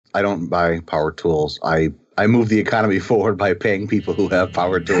I don't buy power tools. I move the economy forward by paying people who have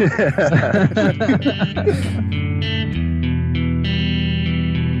power tools.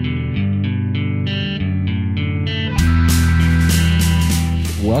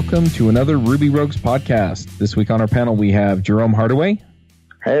 Welcome to another Ruby Rogues podcast. This week on our panel, we have Jerome Hardaway.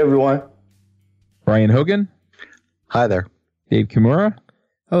 Hey, everyone. Brian Hogan. Hi there. Dave Kimura.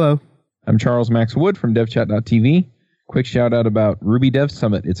 Hello. I'm Charles Max Wood from devchat.tv. Quick shout out about Ruby Dev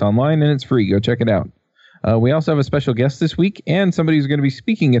Summit. It's online and it's free. Go check it out. We also have a special guest this week and somebody who's going to be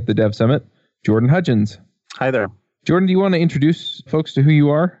speaking at the Dev Summit, Jordan Hudgens. Hi there. Jordan, do you want to introduce folks to who you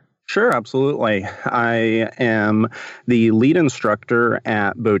are? Sure, absolutely. I am the lead instructor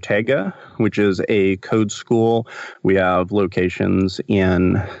at Bottega, which is a code school. We have locations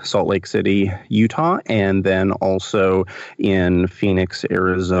in Salt Lake City, Utah, and then also in Phoenix,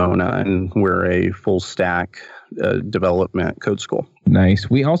 Arizona. And we're a full stack development code school. Nice.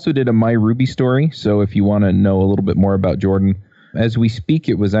 We also did a My Ruby story. So if you want to know a little bit more about Jordan, as we speak,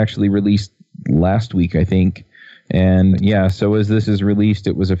 it was actually released last week, I think. And yeah, so as this is released,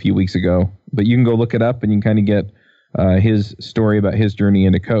 it was a few weeks ago. But you can go look it up and you can kind of get his story about his journey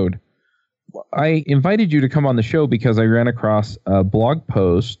into code. I invited you to come on the show because I ran across a blog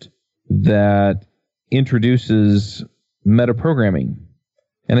post that introduces metaprogramming.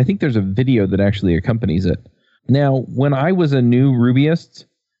 And I think there's a video that actually accompanies it. Now, when I was a new Rubyist,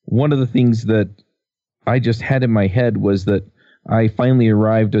 one of the things that I just had in my head was that I finally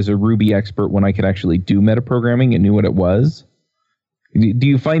arrived as a Ruby expert when I could actually do metaprogramming and knew what it was. Do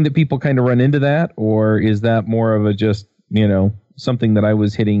you find that people kind of run into that, or is that more of a just, something that I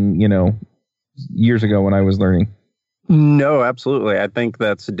was hitting, years ago when I was learning? No, absolutely. I think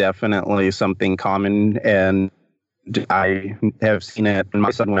that's definitely something common, and I have seen it in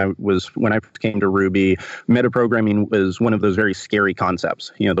myself when I first came to Ruby. Metaprogramming was one of those very scary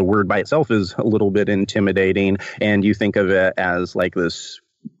concepts. The word by itself is a little bit intimidating, and you think of it as like this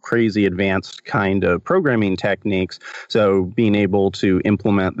crazy advanced kind of programming techniques. So being able to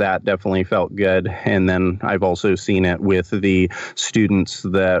implement that definitely felt good. And then I've also seen it with the students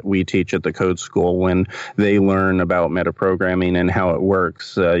that we teach at the code school. When they learn about metaprogramming and how it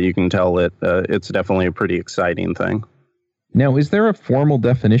works, you can tell it's definitely a pretty exciting thing. Now, is there a formal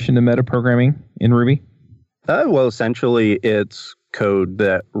definition of metaprogramming in Ruby? Well, essentially, it's code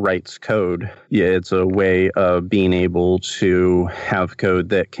that writes code. Yeah, it's a way of being able to have code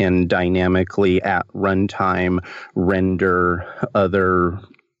that can dynamically at runtime render other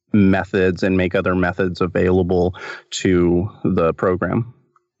methods and make other methods available to the program.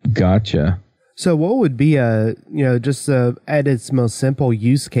 Gotcha. So what would be at its most simple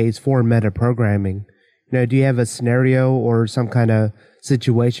use case for metaprogramming? Do you have a scenario or some kind of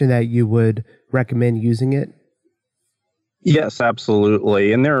situation that you would recommend using it? Yes,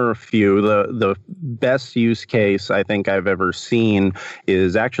 absolutely. And there are a few. The best use case I think I've ever seen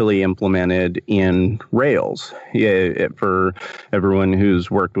is actually implemented in Rails. For everyone who's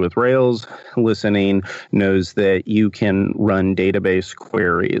worked with Rails listening knows that you can run database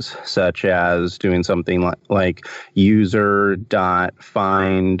queries, such as doing something like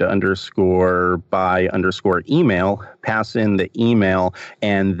user.find_by_email, pass in the email,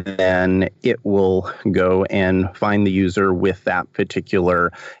 and then it will go and find the user with that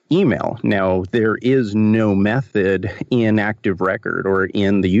particular email. Now, there is no method in Active Record or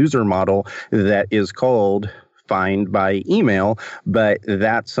in the user model that is called find by email, but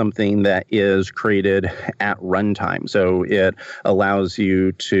that's something that is created at runtime. So it allows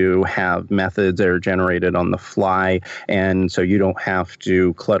you to have methods that are generated on the fly, and so you don't have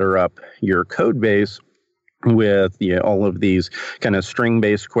to clutter up your code base with all of these kind of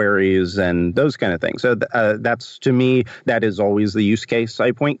string-based queries and those kind of things. So that's, to me, that is always the use case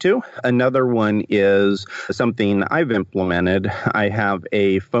I point to. Another one is something I've implemented. I have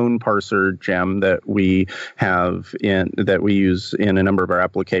a phone parser gem that we use in a number of our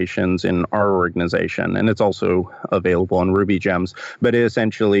applications in our organization, and it's also available on Ruby Gems. But it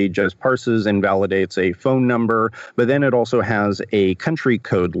essentially just parses and validates a phone number, but then it also has a country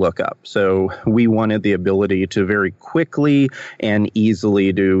code lookup. So we wanted the ability to very quickly and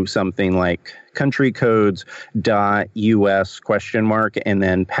easily do something like country codes .us ? And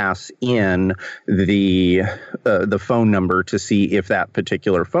then pass in the phone number to see if that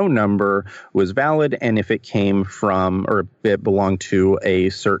particular phone number was valid and if it came from or it belonged to a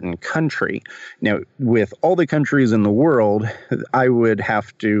certain country. Now, with all the countries in the world, I would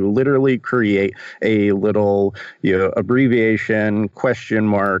have to literally create a little abbreviation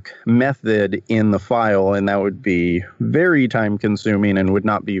method in the file, and that would be very time consuming and would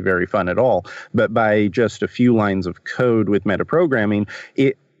not be very fun at all. But by just a few lines of code with metaprogramming,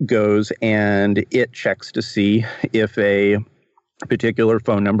 it goes and it checks to see if a particular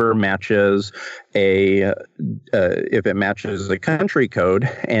phone number matches if it matches the country code,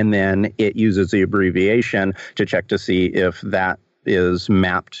 and then it uses the abbreviation to check to see if that is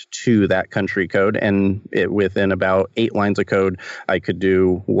mapped to that country code. And within about 8 lines of code, I could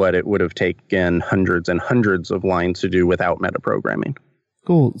do what it would have taken hundreds and hundreds of lines to do without metaprogramming.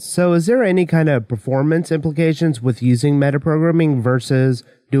 Cool. So is there any kind of performance implications with using metaprogramming versus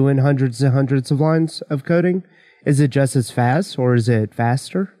doing hundreds and hundreds of lines of coding? Is it just as fast, or is it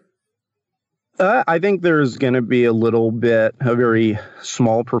faster? I think there's going to be a very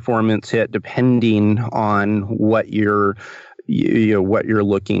small performance hit depending on what you're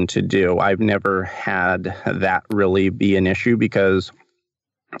looking to do. I've never had that really be an issue because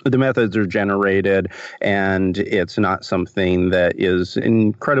the methods are generated and it's not something that is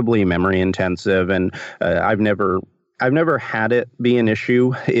incredibly memory intensive. And I've never had it be an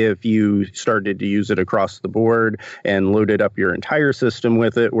issue if you started to use it across the board and loaded up your entire system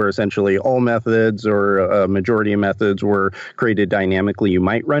with it, where essentially all methods or a majority of methods were created dynamically. You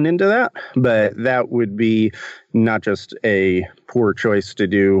might run into that, but that would be not just a poor choice to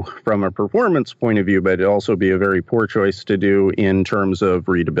do from a performance point of view, but it'd also be a very poor choice to do in terms of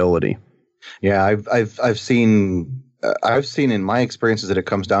readability. Yeah, I've seen in my experiences that it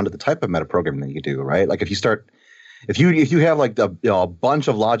comes down to the type of metaprogramming that you do, right? Like if you have like a bunch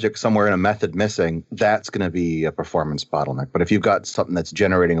of logic somewhere in a method missing, that's going to be a performance bottleneck. But if you've got something that's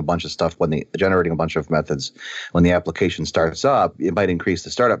generating a bunch of stuff generating a bunch of methods when the application starts up, it might increase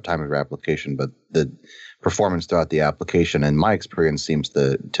the startup time of your application, but the performance throughout the application, in my experience, seems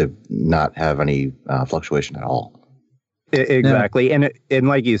to not have any fluctuation at all. Exactly. Yeah. And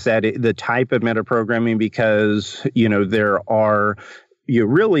like you said, the type of metaprogramming, because, there are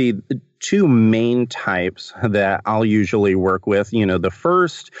really two main types that I'll usually work with. The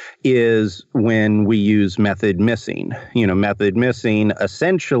first is when we use method missing. Method missing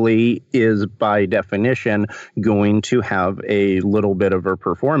essentially is by definition going to have a little bit of a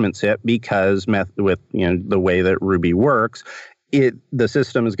performance hit because with the way that Ruby works, the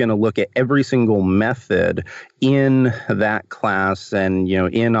system is going to look at every single method in that class and,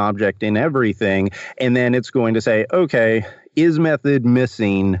 in object, in everything. And then it's going to say, okay, is method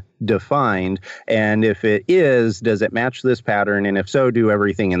missing defined? And if it is, does it match this pattern? And if so, do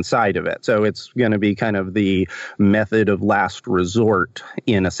everything inside of it. So it's going to be kind of the method of last resort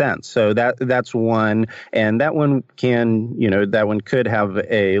in a sense. So that's one. And that one could have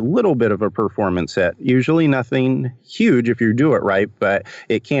a little bit of a performance hit. Usually nothing huge if you do it right, but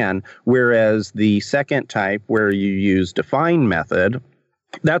it can. Whereas the second type, where you use define method,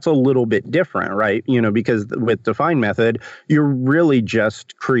 that's a little bit different, right? Because with define method, you're really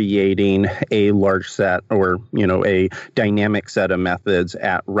just creating a large set or, a dynamic set of methods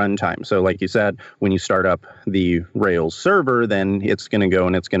at runtime. So like you said, when you start up the Rails server, then it's going to go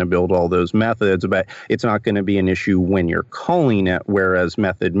and it's going to build all those methods, but it's not going to be an issue when you're calling it, whereas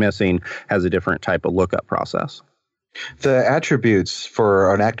method missing has a different type of lookup process. The attributes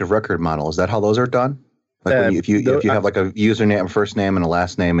for an active record model, is that how those are done? Like if you have like a username, first name, and a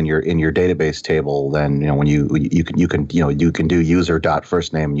last name in your database table, then when you can do user dot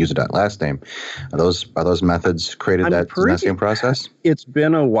first name, user dot last name. Are those methods created in that same process? It's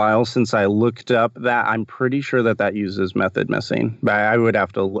been a while since I looked up that. I'm pretty sure that uses method missing, but I would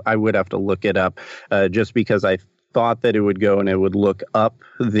have to look it up just because I thought that it would go and it would look up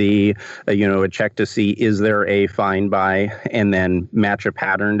the, a check to see, is there a find by, and then match a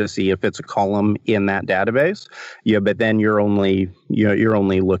pattern to see if it's a column in that database. Yeah, but then you're only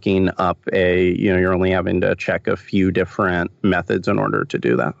looking up you're only having to check a few different methods in order to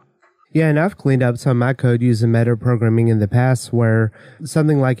do that. Yeah, and I've cleaned up some of my code using metaprogramming in the past where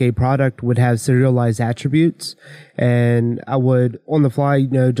something like a product would have serialized attributes, and I would, on the fly,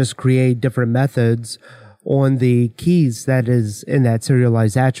 just create different methods on the keys that is in that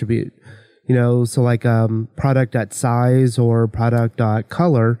serialized attribute. So like product.size or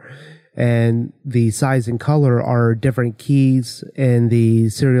product.color, and the size and color are different keys in the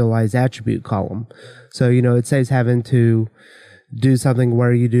serialized attribute column. So, it saves having to do something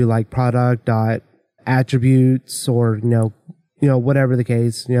where you do like product.attributes or, whatever the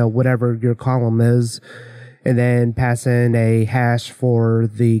case, whatever your column is, and then pass in a hash for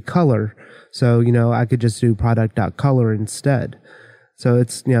the color. So, I could just do product.color instead. So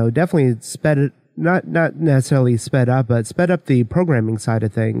it's, definitely not necessarily sped up, but sped up the programming side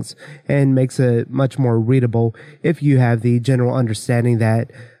of things and makes it much more readable if you have the general understanding that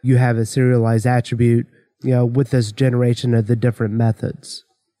you have a serialized attribute, with this generation of the different methods.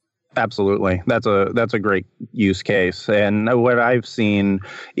 Absolutely. That's a great use case. And what I've seen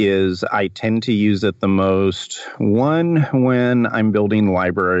is I tend to use it the most, one, when I'm building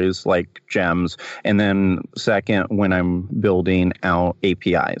libraries like gems, and then second, when I'm building out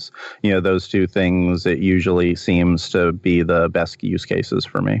APIs. Those two things, it usually seems to be the best use cases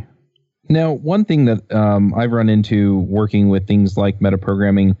for me. Now, one thing that I've run into working with things like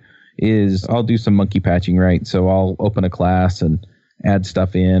metaprogramming is I'll do some monkey patching, right? So I'll open a class and add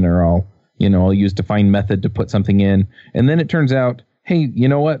stuff in, or I'll use define method to put something in. And then it turns out, hey, you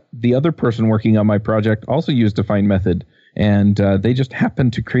know what? The other person working on my project also used define method, and they just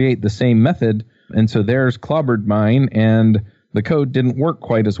happened to create the same method. And so theirs clobbered mine, and the code didn't work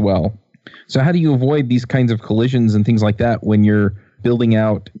quite as well. So how do you avoid these kinds of collisions and things like that when you're building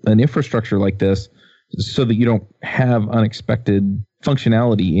out an infrastructure like this so that you don't have unexpected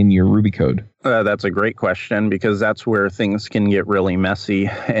functionality in your Ruby code? That's a great question, because that's where things can get really messy.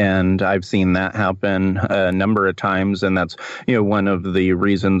 And I've seen that happen a number of times. And that's, one of the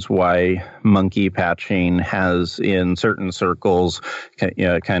reasons why monkey patching has, in certain circles,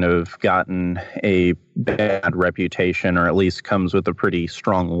 kind of gotten a bad reputation, or at least comes with a pretty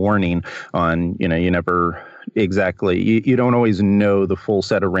strong warning on, you never exactly, you don't always know the full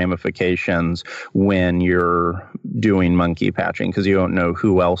set of ramifications when you're doing monkey patching, because you don't know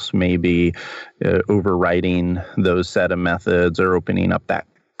who else may be overriding those set of methods or opening up that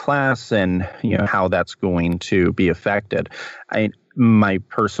class, and how that's going to be affected. My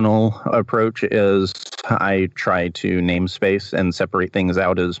personal approach is I try to namespace and separate things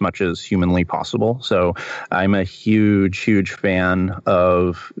out as much as humanly possible. So I'm a huge, huge fan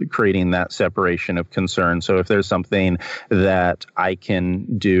of creating that separation of concern. So if there's something that I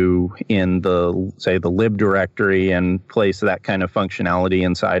can do in the lib directory and place that kind of functionality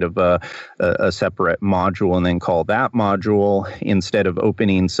inside of a separate module, and then call that module, instead of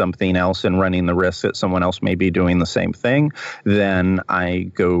opening something else and running the risk that someone else may be doing the same thing, then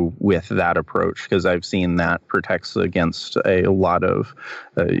I go with that approach, because I've seen that protects against a lot of,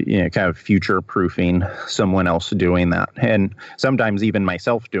 kind of future proofing someone else doing that. And sometimes even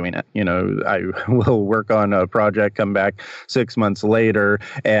myself doing it. I will work on a project, come back 6 months later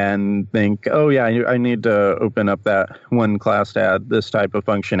and think, oh yeah, I need to open up that one class to add this type of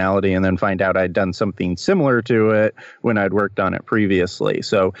functionality, and then find out I'd done something similar to it when I'd worked on it previously.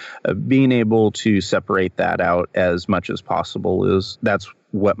 So being able to separate that out as much as possible that's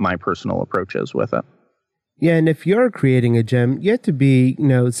what my personal approach is with it. Yeah, and if you're creating a gem, you have to be,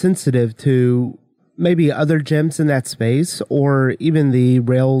 sensitive to maybe other gems in that space, or even the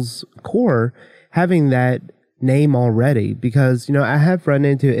Rails core having that name already, because, I have run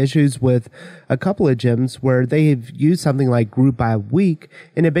into issues with a couple of gems where they've used something like group by week,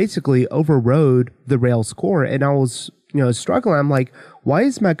 and it basically overrode the Rails core. And I was, struggling. I'm like, why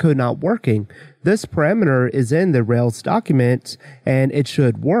is my code not working? This parameter is in the Rails document and it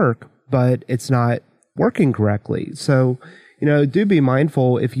should work, but it's not working correctly. So, do be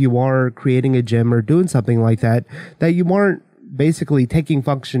mindful if you are creating a gem or doing something like that, that you aren't basically taking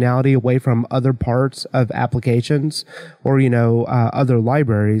functionality away from other parts of applications or, other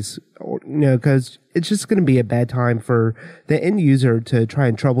libraries, or, because it's just going to be a bad time for the end user to try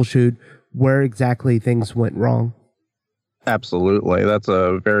and troubleshoot where exactly things went wrong. Absolutely. That's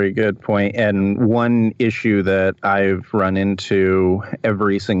a very good point. And one issue that I've run into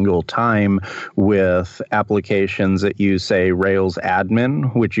every single time with applications that use, say, Rails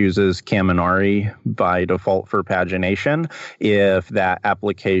admin, which uses Kaminari by default for pagination, if that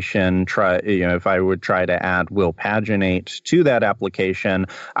application if I would try to add will paginate to that application,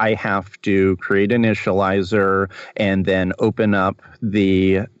 I have to create an initializer and then open up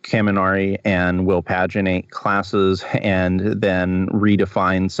the Kaminari and will paginate classes, and then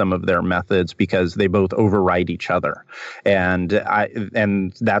redefine some of their methods, because they both override each other. And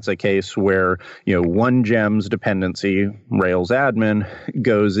that's a case where, one gem's dependency, Rails admin,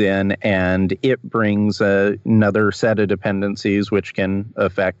 goes in and it brings another set of dependencies which can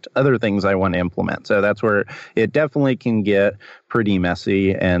affect other things I want to implement. So that's where it definitely can get pretty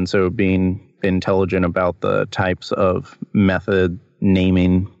messy. And so being intelligent about the types of method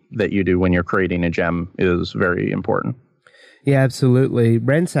naming that you do when you're creating a gem is very important. Yeah, absolutely.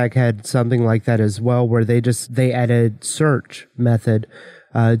 Ransack had something like that as well, where they added search method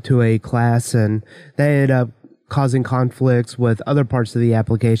to a class, and that ended up causing conflicts with other parts of the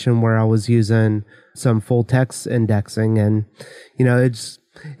application where I was using some full text indexing, and it's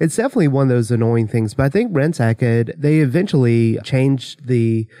definitely one of those annoying things. But I think Ransack they eventually changed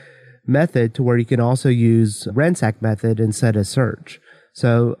the method to where you can also use Ransack method instead of search.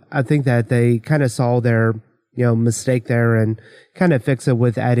 So I think that they kind of saw their mistake there and kind of fix it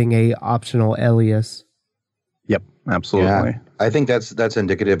with adding a optional alias. Yep, absolutely. Yeah, I think that's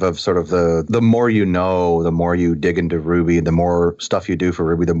indicative of sort of the more you know, the more you dig into Ruby, the more stuff you do for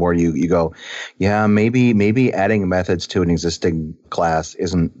Ruby, the more you go, yeah, maybe adding methods to an existing class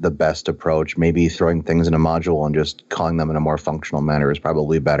isn't the best approach. Maybe throwing things in a module and just calling them in a more functional manner is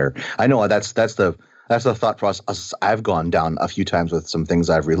probably better. I know that's the thought process I've gone down a few times with some things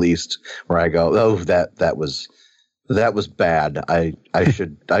I've released where I go, oh, that was bad. I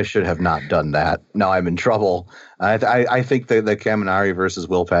should have not done that. Now I'm in trouble. I think the Kaminari versus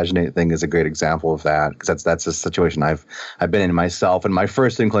Will Paginate thing is a great example of that, because that's a situation I've been in myself. And my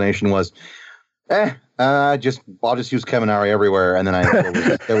first inclination was, I'll just use Kaminari everywhere. And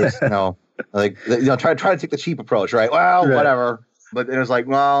then there was try to take the cheap approach, right? Well, right. Whatever. But it was like,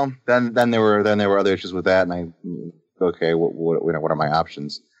 well, then there were other issues with that, and okay, what are my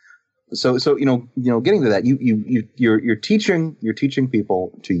options? So getting to that, you're teaching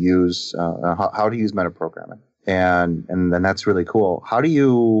people to use how to use metaprogramming, and then that's really cool. How do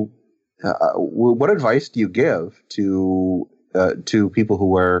you what advice do you give to people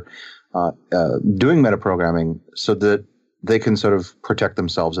who are doing metaprogramming so that they can sort of protect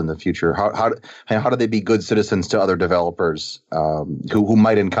themselves in the future? How do they be good citizens to other developers who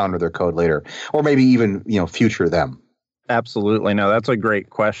might encounter their code later, or maybe even future them? Absolutely. No, that's a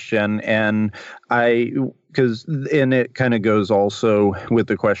great question. And it kind of goes also with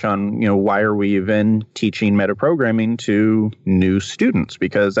the question on, why are we even teaching metaprogramming to new students?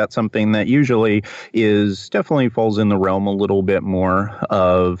 Because that's something that usually definitely falls in the realm a little bit more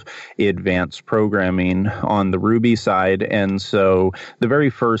of advanced programming on the Ruby side. And so the very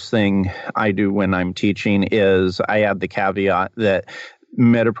first thing I do when I'm teaching is I add the caveat that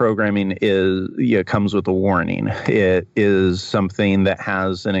metaprogramming comes with a warning. It is something that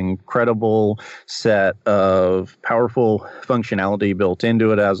has an incredible set of powerful functionality built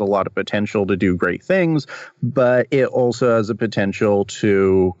into it. It has a lot of potential to do great things, but it also has a potential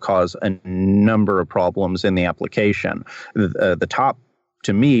to cause a number of problems in the application. The top,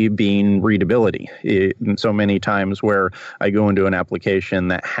 to me, being readability. So many times where I go into an application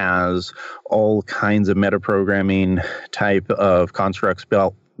that has all kinds of metaprogramming type of constructs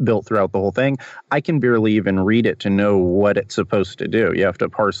built throughout the whole thing, I can barely even read it to know what it's supposed to do. You have to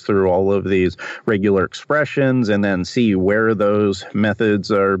parse through all of these regular expressions and then see where those methods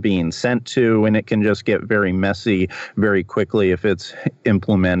are being sent to, and it can just get very messy very quickly if it's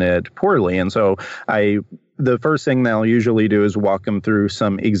implemented poorly. And so the first thing that I'll usually do is walk them through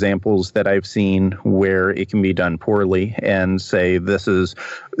some examples that I've seen where it can be done poorly and say,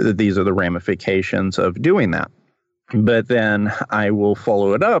 these are the ramifications of doing that. But then I will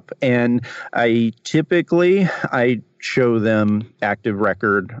follow it up, and I show them active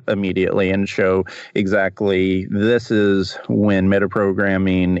record immediately and show exactly this is when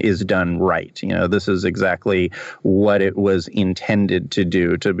metaprogramming is done right. This is exactly what it was intended to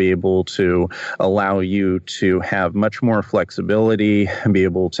do, to be able to allow you to have much more flexibility, be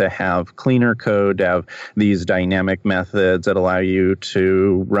able to have cleaner code, to have these dynamic methods that allow you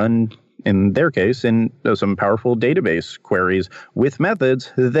to run, in their case, in some powerful database queries with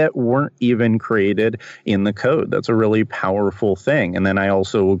methods that weren't even created in the code. That's a really powerful thing. And then I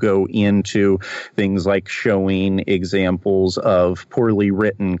also will go into things like showing examples of poorly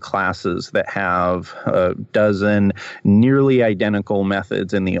written classes that have a dozen nearly identical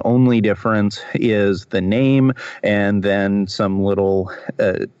methods, and the only difference is the name and then some little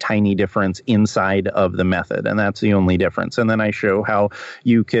tiny difference inside of the method. And that's the only difference. And then I show how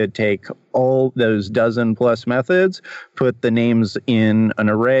you could take all those dozen plus methods, put the names in an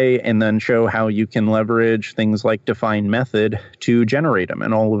array, and then show how you can leverage things like define method to generate them.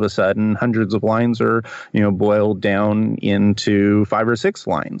 And all of a sudden, hundreds of lines are, boiled down into 5 or 6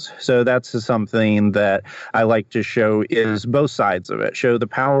 lines. So that's something that I like to show is both sides of it. Show the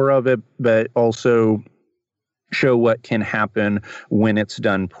power of it, but also show what can happen when it's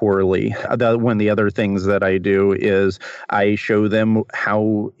done poorly. One of the other things that I do is I show them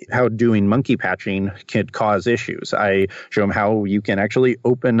how doing monkey patching could cause issues. I show them how you can actually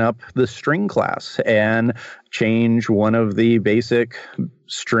open up the string class and change one of the basic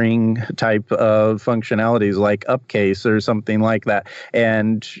string type of functionalities like upcase or something like that,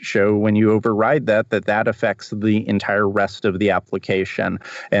 and show when you override that affects the entire rest of the application.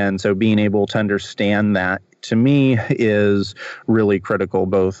 And so being able to understand that, to me, is really critical,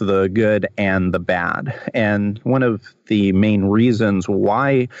 both the good and the bad. And one of the main reasons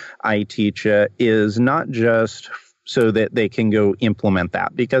why I teach it is not just so that they can go implement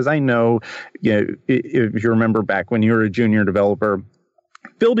that. Because I know, if you remember back when you were a junior developer,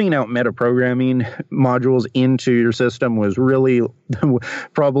 building out metaprogramming modules into your system was really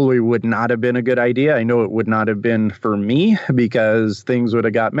probably would not have been a good idea. I know it would not have been for me because things would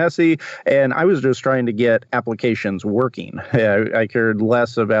have got messy, and I was just trying to get applications working. I cared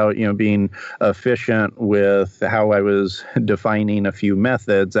less about being efficient with how I was defining a few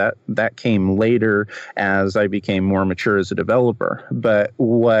methods. That came later as I became more mature as a developer. But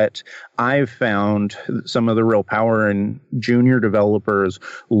what I've found some of the real power in junior developers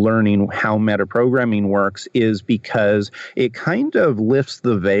learning how metaprogramming works is because it kind of lifts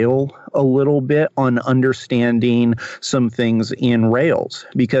the veil a little bit on understanding some things in Rails,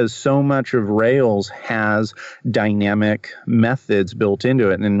 because so much of Rails has dynamic methods built into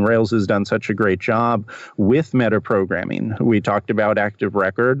it. And Rails has done such a great job with metaprogramming. We talked about Active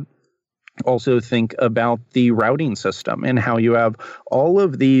Record. Also think about the routing system and how you have all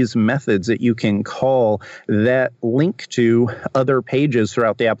of these methods that you can call that link to other pages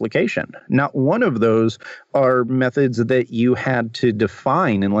throughout the application. Not one of those are methods that you had to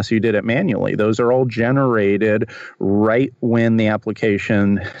define unless you did it manually. Those are all generated right when the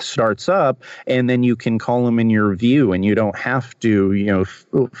application starts up, and then you can call them in your view, and you don't have to,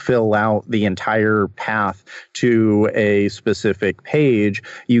 fill out the entire path to a specific page.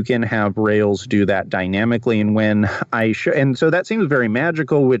 You can have Rails do that dynamically. And when and so that seems very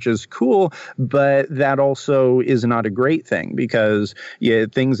magical, which is cool, but that also is not a great thing, because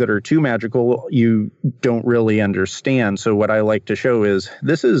things that are too magical, you don't really understand. So what I like to show is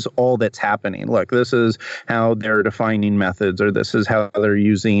this is all that's happening. Look, this is how they're defining methods, or this is how they're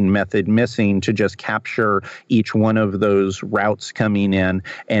using method missing to just capture each one of those routes coming in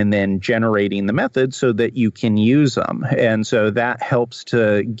and then generating the methods so that you can use them. And so that helps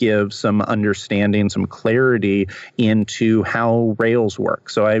to give some understanding, some clarity into how Rails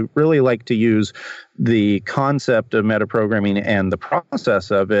works. So I really like to use the concept of metaprogramming and the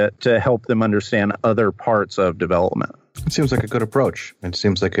process of it to help them understand other parts of development. It seems like a good approach. It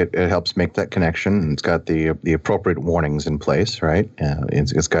seems like it helps make that connection, and it's got the appropriate warnings in place, right?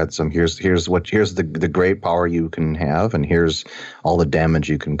 It's got some here's the great power you can have, and here's all the damage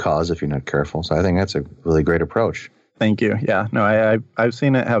you can cause if you're not careful. So I think that's a really great approach. Thank you. Yeah, no, I've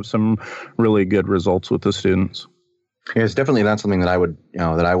seen it have some really good results with the students. Yeah, it's definitely not something that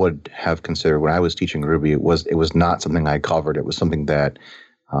I would have considered when I was teaching Ruby. It was not something I covered. It was something that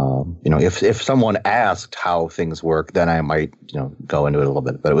if someone asked how things work, then I might go into it a little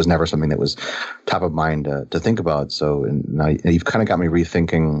bit. But it was never something that was top of mind to think about. So now you've kind of got me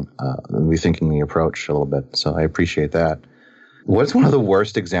rethinking the approach a little bit. So I appreciate that. What's one of the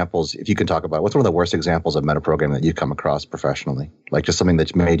worst examples, if you can talk about, what's one of the worst examples of metaprogramming that you've come across professionally? Like just something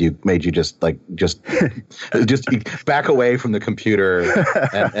that's made you just back away from the computer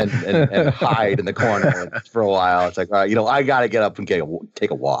and hide in the corner for a while. It's like, all right, I got to get up and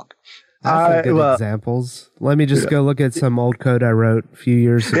take a walk. I have some good examples. Let me just go look at some old code I wrote a few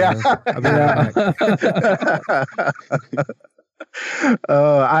years ago. Yeah. I'll be right back.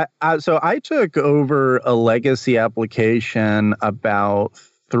 So I took over a legacy application about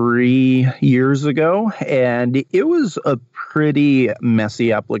 3 years ago, and it was a pretty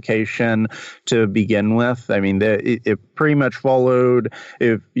messy application to begin with. I mean, it pretty much followed,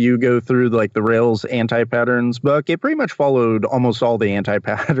 if you go through like the Rails anti-patterns book, it pretty much followed almost all the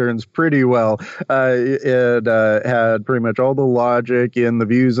anti-patterns pretty well. It had pretty much all the logic in the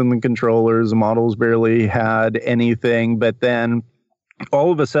views and the controllers. The models barely had anything, but then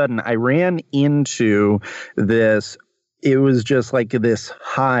all of a sudden I ran into this. It was just like this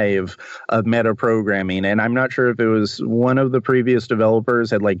hive of metaprogramming. And I'm not sure if it was one of the previous developers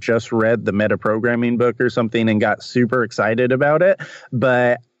had like just read the metaprogramming book or something and got super excited about it.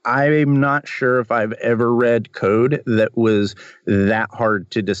 But I'm not sure if I've ever read code that was that hard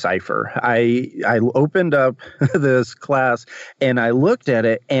to decipher. I opened up this class and I looked at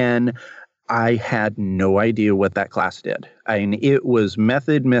it, and I had no idea what that class did. I mean, it was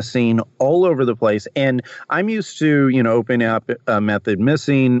method missing all over the place. And I'm used to, opening up a method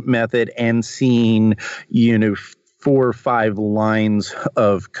missing method and seeing, 4 or 5 lines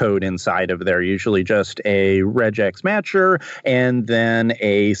of code inside of there, usually just a regex matcher and then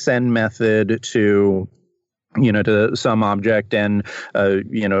a send method to some object and,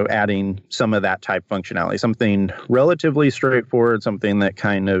 adding some of that type functionality, something relatively straightforward, something that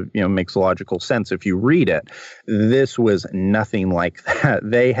kind of, makes logical sense if you read it. This was nothing like that.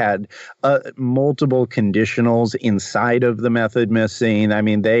 They had multiple conditionals inside of the method missing. I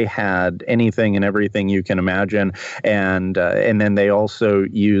mean, they had anything and everything you can imagine. And then they also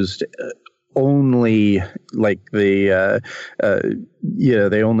used only like they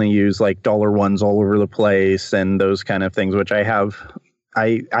only use like $1s all over the place and those kind of things, which I have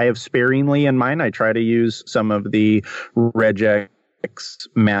I have sparingly in mind. I try to use some of the regex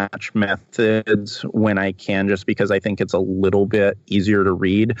match methods when I can, just because I think it's a little bit easier to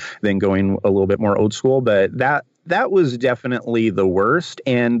read than going a little bit more old school. But that was definitely the worst.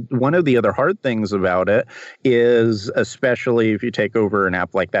 And one of the other hard things about it is, especially if you take over an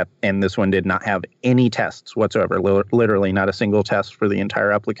app like that, and this one did not have any tests whatsoever, literally not a single test for the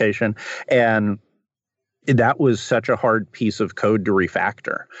entire application. And that was such a hard piece of code to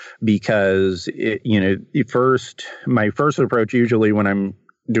refactor, because my first approach usually when I'm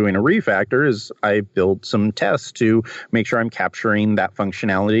doing a refactor is I build some tests to make sure I'm capturing that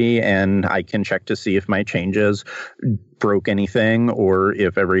functionality, and I can check to see if my changes broke anything or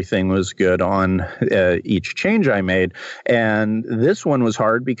if everything was good on each change I made. And this one was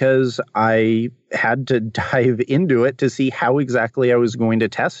hard because I had to dive into it to see how exactly I was going to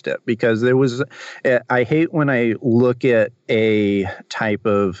test it, because I hate when I look at a type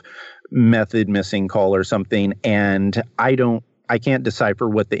of method missing call or something and I can't decipher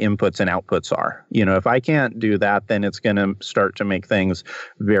what the inputs and outputs are. If I can't do that, then it's going to start to make things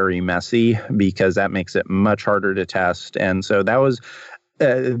very messy, because that makes it much harder to test. And so that was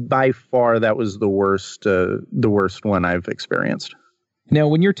by far the worst one I've experienced. Now,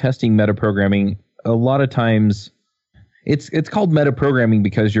 when you're testing metaprogramming, a lot of times it's called metaprogramming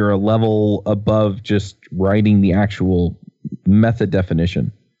because you're a level above just writing the actual method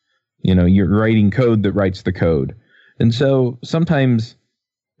definition. You're writing code that writes the code. And so sometimes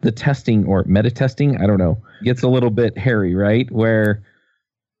the testing, or meta testing, I don't know, gets a little bit hairy, right? Where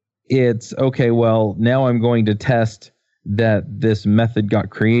it's, okay, well, now I'm going to test that this method got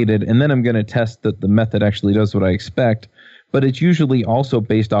created, and then I'm going to test that the method actually does what I expect. But it's usually also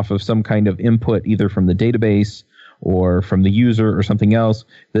based off of some kind of input, either from the database or from the user or something else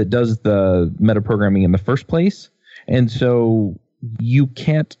that does the metaprogramming in the first place. And so you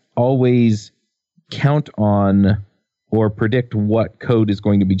can't always count on or predict what code is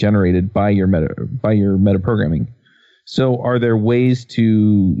going to be generated by your metaprogramming. So are there ways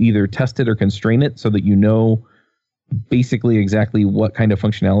to either test it or constrain it so that you know basically exactly what kind of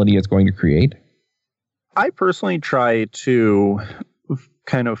functionality it's going to create? I personally try to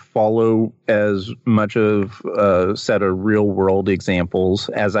kind of follow as much of a set of real world examples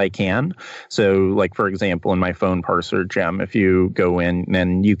as I can. So like, for example, in my phone parser gem, if you go in,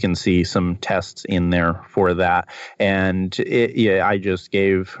 then you can see some tests in there for that. And I just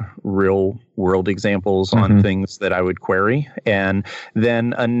gave real world examples on things that I would query. And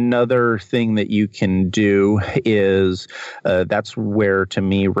then another thing that you can do is that's where, to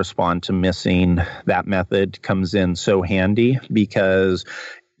me, respond to missing, that method comes in so handy, because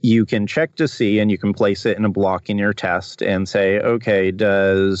you can check to see, and you can place it in a block in your test and say, okay,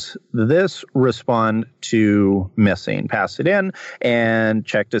 does this respond to missing? Pass it in and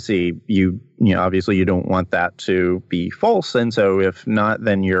check to see. Obviously you don't want that to be false. And so if not,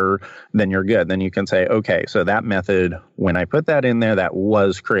 then you're good. Then you can say, okay, so that method, when I put that in there, that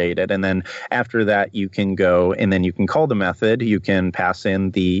was created. And then after that, you can go and then you can call the method. You can pass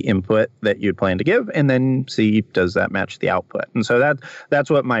in the input that you'd plan to give and then see, does that match the output? And so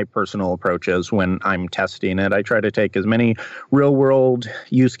that's what my personal approach is when I'm testing it. I try to take as many real world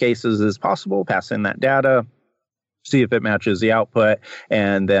use cases as possible, pass in that data, see if it matches the output,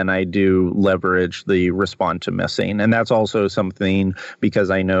 and then I do leverage the respond to missing. And that's also something, because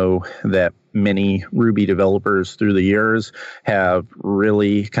I know that many Ruby developers through the years have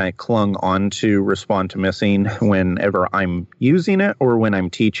really kind of clung on to respond to missing. Whenever I'm using it or when I'm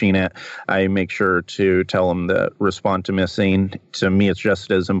teaching it, I make sure to tell them that respond to missing, to me, it's just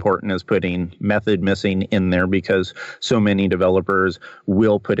as important as putting method missing in there, because so many developers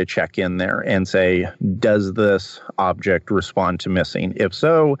will put a check in there and say, does this object respond to missing? If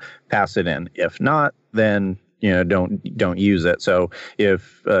so, pass it in. If not, then don't use it. So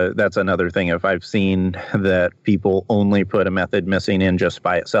if that's another thing, if I've seen that people only put a method missing in just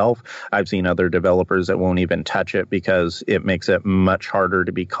by itself, I've seen other developers that won't even touch it, because it makes it much harder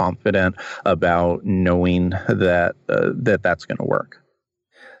to be confident about knowing that that's going to work.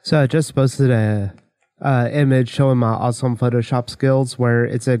 So I just posted a image showing my awesome Photoshop skills, where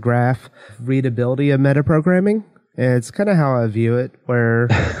it's a graph readability of metaprogramming. And it's kind of how I view it, where,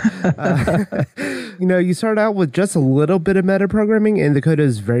 you start out with just a little bit of metaprogramming and the code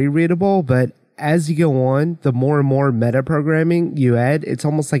is very readable. But as you go on, the more and more metaprogramming you add, it's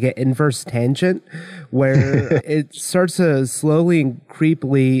almost like an inverse tangent, where it starts to slowly and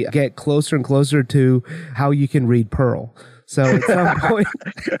creepily get closer and closer to how you can read Perl. So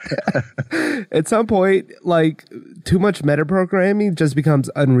at some point, like, too much metaprogramming just becomes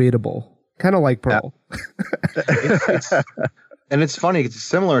unreadable. Kind of like Perl. And it's funny. It's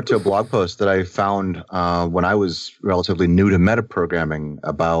similar to a blog post that I found when I was relatively new to metaprogramming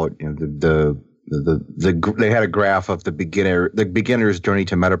about they had a graph of the beginner's journey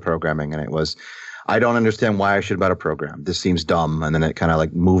to metaprogramming, and it was, I don't understand why I should metaprogram. This seems dumb, and then it kind of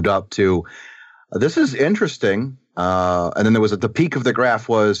like moved up to, this is interesting. And then there was at the peak of the graph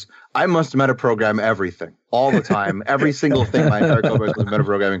was, I must metaprogram everything all the time, every single thing. My entire code was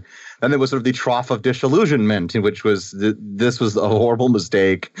metaprogramming. Then there was sort of the trough of disillusionment, in which was this was a horrible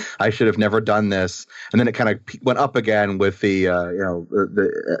mistake. I should have never done this. And then it kind of went up again with the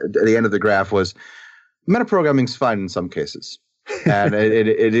the end of the graph was, metaprogramming's fine in some cases. And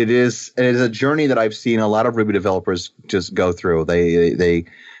it is a journey that I've seen a lot of Ruby developers just go through. They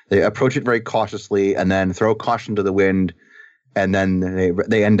approach it very cautiously and then throw caution to the wind, and then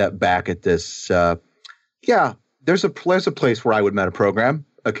they end up back at this. There's a place where I would metaprogram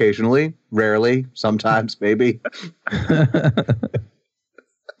occasionally, rarely, sometimes, maybe.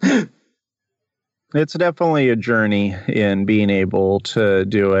 It's definitely a journey in being able to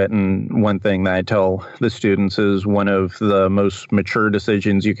do it. And one thing that I tell the students is one of the most mature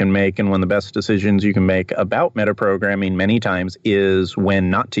decisions you can make, and one of the best decisions you can make about metaprogramming many times, is when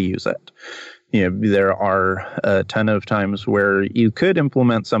not to use it. There are a ton of times where you could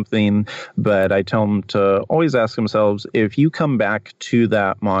implement something, but I tell them to always ask themselves, if you come back to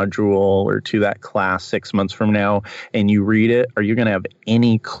that module or to that class 6 months from now and you read it, are you going to have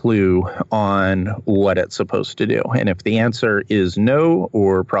any clue on what it's supposed to do? And if the answer is no,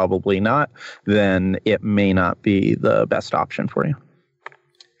 or probably not, then it may not be the best option for you.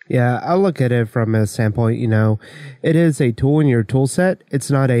 Yeah, I look at it from a standpoint, it is a tool in your tool set. It's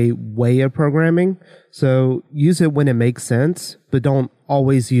not a way of programming. So use it when it makes sense, but don't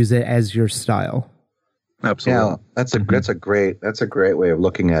always use it as your style. Absolutely. Yeah, that's a great way of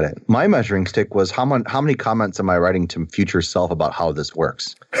looking at it. My measuring stick was how many comments am I writing to future self about how this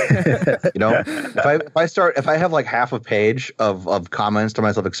works? If I have like half a page of comments to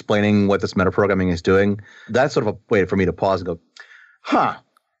myself explaining what this metaprogramming is doing, that's sort of a way for me to pause and go,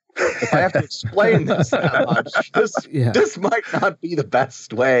 if I have to explain this that much, this might not be the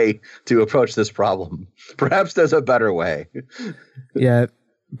best way to approach this problem. Perhaps there's a better way. Yeah,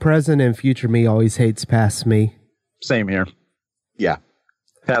 present and future me always hates past me. Same here. Yeah.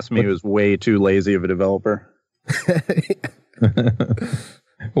 Past me was way too lazy of a developer.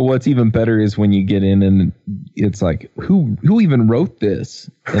 Well, what's even better is when you get in and it's like, who even wrote this?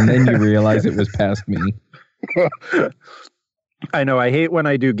 And then you realize it was past me. I know. I hate when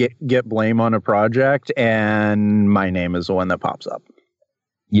I do get blame on a project and my name is the one that pops up.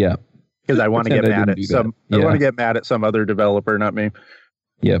 Yeah. Because I want to get mad at I want to get mad at some other developer, not me.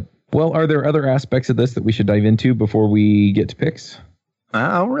 Yeah. Well, are there other aspects of this that we should dive into before we get to picks?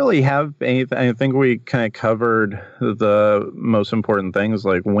 I don't really have anything. I think we kind of covered the most important things,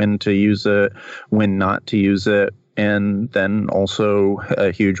 like when to use it, when not to use it. And then also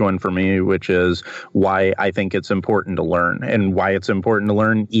a huge one for me, which is why I think it's important to learn, and why it's important to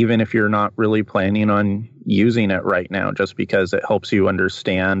learn even if you're not really planning on using it right now, just because it helps you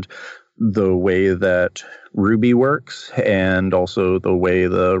understand the way that Ruby works and also the way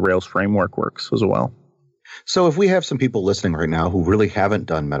the Rails framework works as well. So if we have some people listening right now who really haven't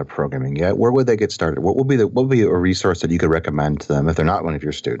done metaprogramming yet, where would they get started? What would be a resource that you could recommend to them if they're not one of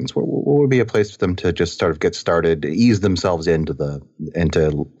your students? What would be a place for them to just sort of get started, ease themselves into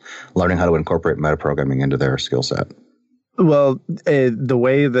learning how to incorporate metaprogramming into their skill set? Well, the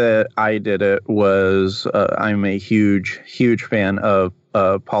way that I did it was I'm a huge fan of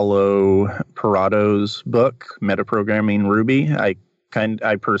Paulo Parato's book, Metaprogramming Ruby. I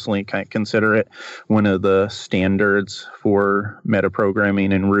personally kind of consider it one of the standards for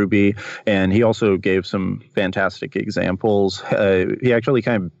metaprogramming in Ruby. And he also gave some fantastic examples. He actually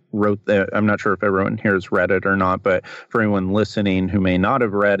kind of wrote that. I'm not sure if everyone here has read it or not, but for anyone listening who may not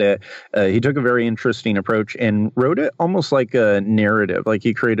have read it, he took a very interesting approach and wrote it almost like a narrative. Like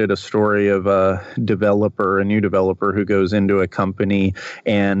he created a story of a new developer who goes into a company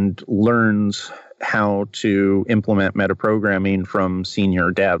and learns how to implement metaprogramming from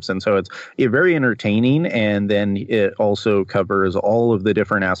senior devs. And so it's very entertaining. And then it also covers all of the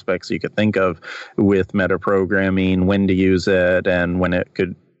different aspects you could think of with metaprogramming, when to use it, and when it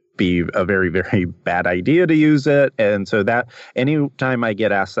could be a very, very bad idea to use it. And so that anytime I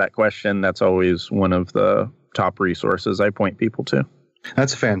get asked that question, that's always one of the top resources I point people to.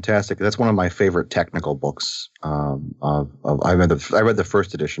 That's fantastic. That's one of my favorite technical books. I read the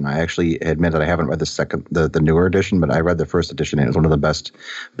first edition. I actually admit that I haven't read the newer edition, but I read the first edition. And it was one of the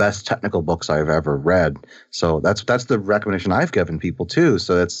best technical books I've ever read. So that's the recommendation I've given people too.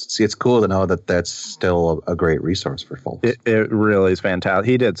 So it's cool to know that that's still a great resource for folks. It really is fantastic.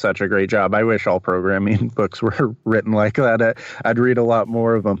 He did such a great job. I wish all programming books were written like that. I'd read a lot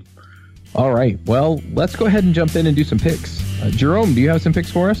more of them. All right. Well, let's go ahead and jump in and do some picks. Jerome, do you have some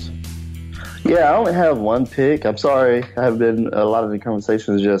picks for us? Yeah, I only have one pick. I'm sorry. A lot of the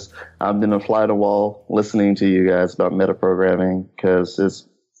conversations I've been a fly on the wall listening to you guys about metaprogramming because it's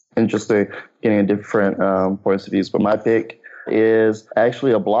interesting getting a different points of views. But my pick is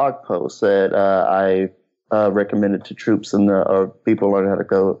actually a blog post that I recommended to troops or people learning how to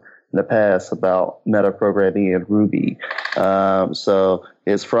code in the past about metaprogramming in Ruby. So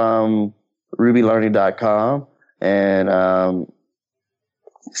it's from rubylearning.com, and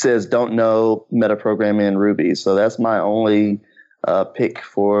it says don't know metaprogramming in Ruby. So that's my only pick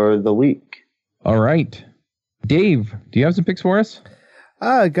for the week. All right. Dave, do you have some picks for us?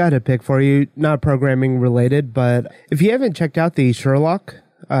 I got a pick for you, not programming related, but if you haven't checked out the Sherlock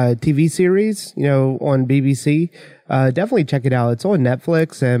TV series, on BBC, definitely check it out. It's on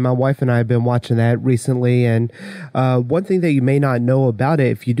Netflix, and my wife and I have been watching that recently. And one thing that you may not know about it,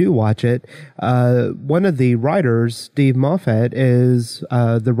 if you do watch it, one of the writers, Steve Moffat, is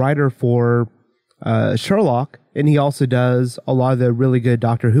the writer for Sherlock, and he also does a lot of the really good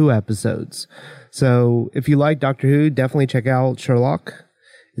Doctor Who episodes. So if you like Doctor Who, definitely check out Sherlock.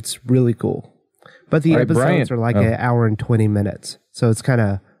 It's really cool. But the episodes are like an hour and 20 minutes. So it's kind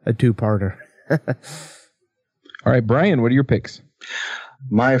of a two-parter. All right, Brian, what are your picks?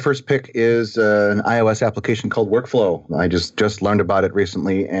 My first pick is an iOS application called Workflow. I just learned about it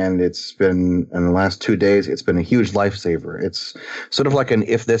recently, and it's been, in the last 2 days, it's been a huge lifesaver. It's sort of like an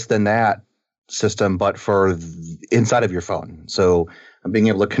if this then that system, but for inside of your phone. So being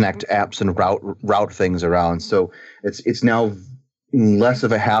able to connect apps and route things around. So it's now less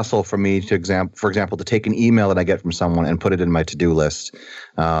of a hassle for me for example, to take an email that I get from someone and put it in my to-do list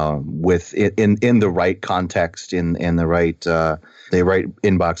with in the right context, in the right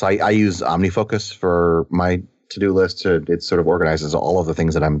inbox. I use OmniFocus for my to-do list. It sort of organizes all of the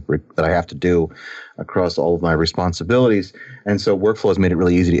things that I have to do across all of my responsibilities. And so Workflow has made it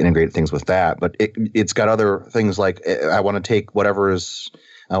really easy to integrate things with that. But it's got other things like I want to take whatever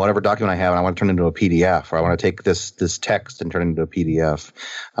document I have and I want to turn it into a PDF, or I want to take this text and turn it into a PDF.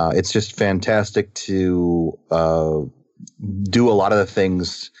 It's just fantastic to do a lot of the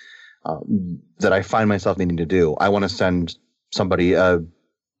things that I find myself needing to do. I want to send somebody a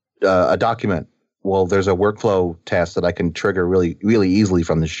document. Well, there's a workflow task that I can trigger really, really easily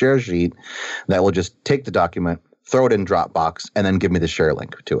from the share sheet that will just take the document, throw it in Dropbox, and then give me the share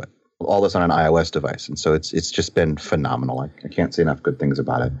link to it. All this on an iOS device, and so it's just been phenomenal. I can't say enough good things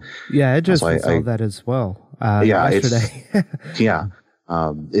about it. Yeah, I just saw that as well. Yesterday.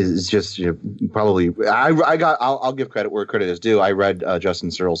 It's just probably I'll give credit where credit is due. I read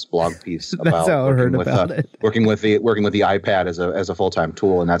Justin Searle's blog piece about working with the iPad as a full-time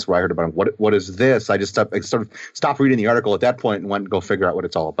tool, and that's where I heard about it. What is this? I just stopped reading the article at that point and went to go figure out what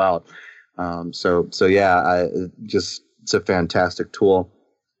it's all about. So yeah, it's a fantastic tool.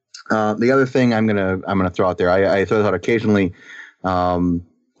 The other thing I'm gonna throw out there, I throw this out occasionally.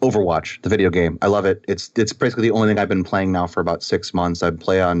 Overwatch, the video game, I love it. It's basically the only thing I've been playing now for about 6 months. I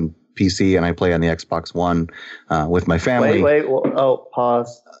play on PC and I play on the Xbox One with my family. Wait!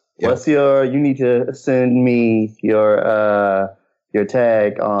 Pause. Yeah. You need to send me your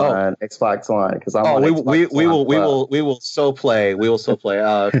tag on Xbox One because I'm. We will so play. We will so play.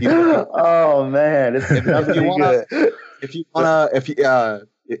 Oh man, this is good.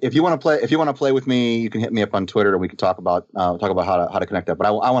 If you want to play with me, you can hit me up on Twitter and we can talk about how to connect up. But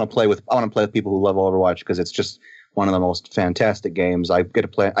I want to play with people who love Overwatch because it's just one of the most fantastic games. I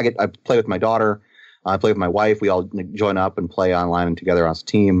play with my daughter. I play with my wife. We all join up and play online and together on a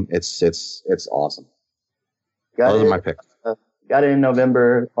team. It's awesome. Those are my picks. Got it in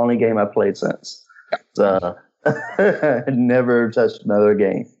November. Only game I played since. So never touched another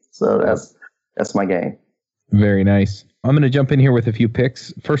game. So that's my game. Very nice. I'm going to jump in here with a few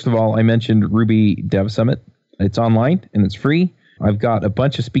picks. First of all, I mentioned Ruby Dev Summit. It's online and it's free. I've got a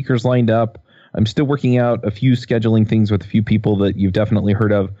bunch of speakers lined up. I'm still working out a few scheduling things with a few people that you've definitely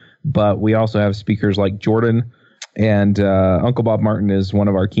heard of, but we also have speakers like Jordan, and Uncle Bob Martin is one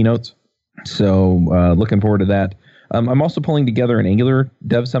of our keynotes. So looking forward to that. I'm also pulling together an Angular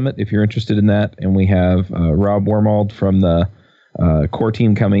Dev Summit if you're interested in that. And we have Rob Wormald from the core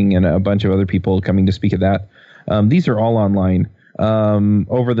team coming and a bunch of other people coming to speak at that. These are all online.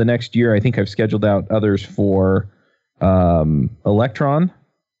 over the next year, I think I've scheduled out others for Electron,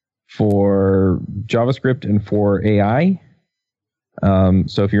 for JavaScript, and for AI.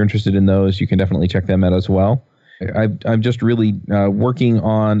 So if you're interested in those, you can definitely check them out as well. I'm just really working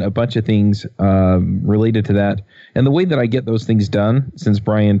on a bunch of things related to that. And the way that I get those things done, since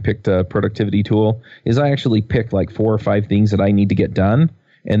Brian picked a productivity tool, is I actually pick like 4 or 5 things that I need to get done,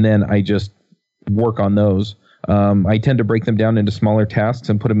 and then I just work on those. I tend to break them down into smaller tasks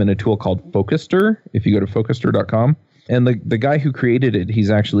and put them in a tool called Focuster, if you go to focuster.com. And the guy who created it, he's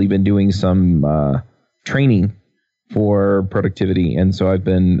actually been doing some training for productivity. And so I've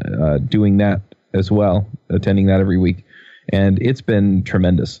been doing that as well, attending that every week. And it's been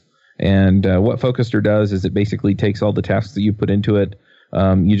tremendous. And what Focuster does is it basically takes all the tasks that you put into it.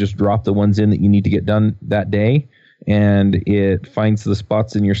 You just drop the ones in that you need to get done that day, and it finds the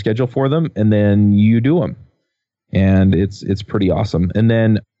spots in your schedule for them, and then you do them. And it's pretty awesome. And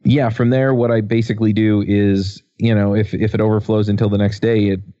then, yeah, from there, what I basically do is, if it overflows until the next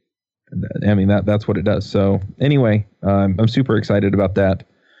day, that's what it does. So anyway, I'm super excited about that.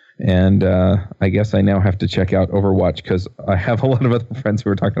 And I guess I now have to check out Overwatch because I have a lot of other friends who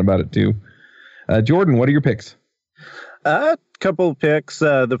are talking about it too. Jordan, what are your picks? A couple of picks.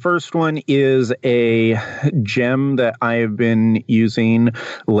 The first one is a gem that I have been using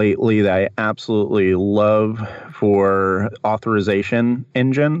lately that I absolutely love for authorization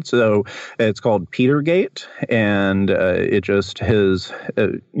engine. So it's called Petergate, and it just has,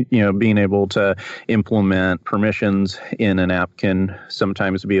 being able to implement permissions in an app can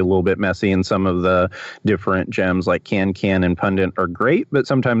sometimes be a little bit messy, and some of the different gems like Can and Pundit are great, but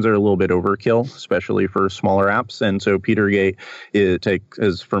sometimes they're a little bit overkill, especially for smaller apps. And so Petergate, has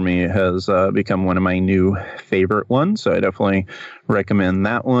become one of my new favorite ones. So I definitely recommend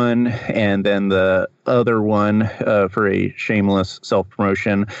that one. And then the other one, for a shameless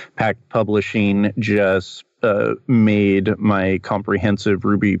self-promotion, Pact Publishing just made my comprehensive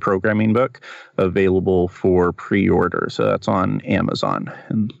Ruby programming book available for pre-order. So that's on Amazon.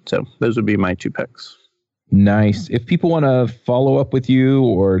 And so those would be my 2 picks. Nice. If people want to follow up with you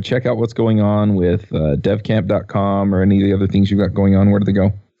or check out what's going on with devcamp.com or any of the other things you've got going on, where do they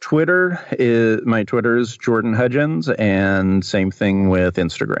go? My Twitter is Jordan Hudgens, and same thing with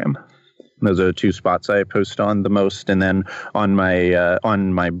Instagram. Those are 2 spots I post on the most. And then on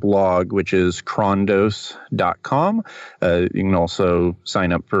my blog, which is crondos.com, you can also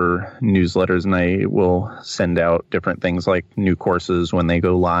sign up for newsletters, and I will send out different things like new courses when they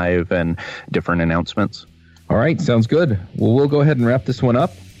go live and different announcements. All right, sounds good. Well, we'll go ahead and wrap this one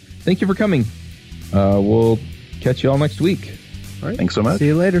up. Thank you for coming. We'll catch you all next week. All right, thanks so much. See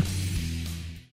you later.